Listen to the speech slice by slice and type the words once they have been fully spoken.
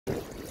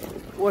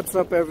What's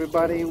up,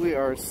 everybody? We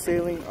are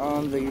sailing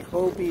on the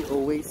Hobie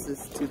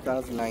Oasid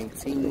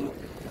 2019.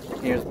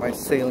 Here's my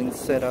sailing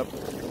setup.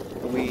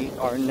 We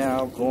are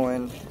now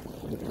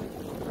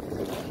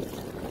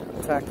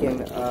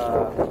attacking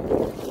a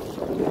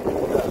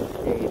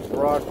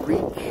broad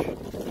reach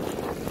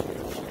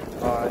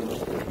on,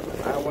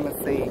 I want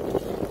to say,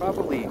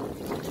 probably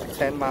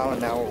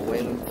 10-mile-an-hour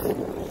winds.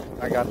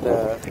 I got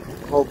the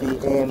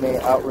Hobie AMA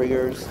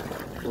outriggers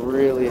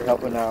really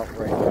helping out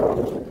right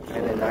now,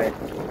 and then I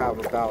have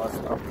a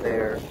ballast up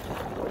there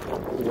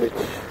which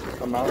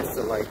amounts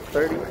to like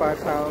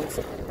 35 pounds.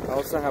 I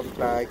also have a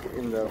bag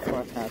in the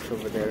front hatch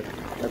over there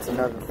that's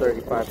another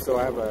 35, so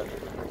I have a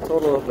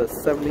total of a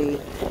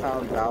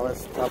 70-pound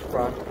ballast up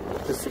front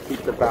just to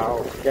keep the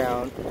bow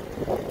down.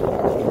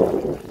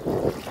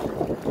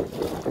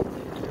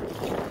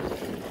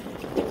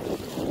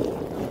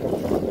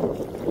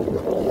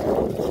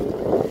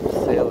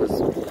 Sail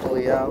is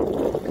fully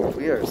out.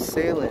 We are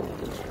sailing.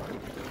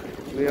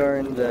 We are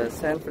in the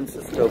San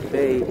Francisco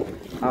Bay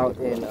out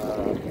in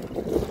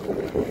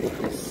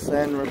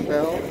San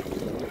Rafael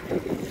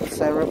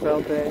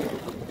Bay.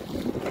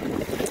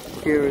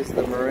 Here is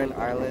the Marin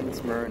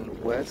Islands,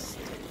 Marin West.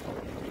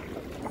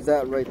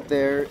 That right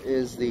there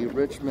is the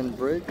Richmond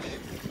Bridge.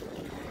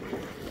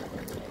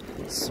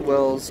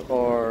 Swells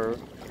are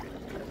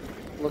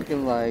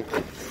looking like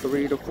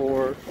 3 to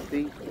 4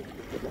 feet.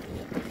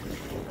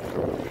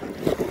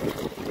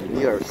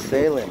 We are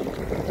sailing.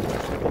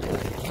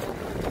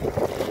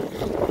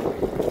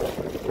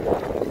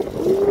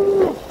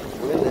 Woo!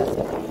 Wind is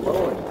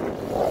blowing.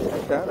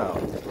 Check that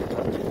out.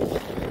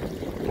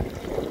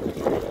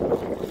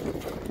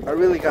 I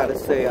really gotta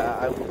say,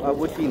 I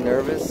would be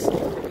nervous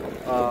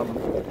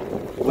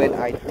when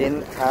I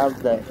didn't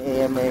have the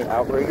AMA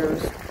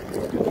outriggers.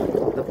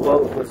 The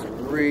boat was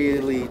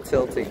really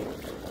tilting,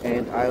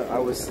 and I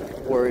was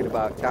worried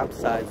about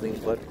capsizing,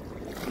 but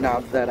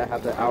now that I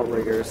have the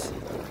outriggers,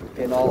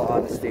 in all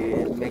honesty,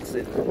 it makes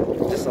it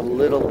just a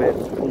little bit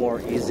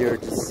more easier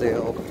to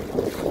sail.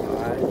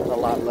 A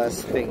lot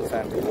less things I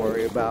have to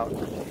worry about.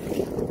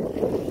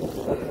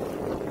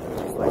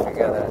 It's like I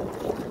gotta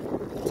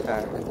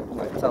attack.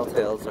 My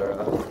telltales are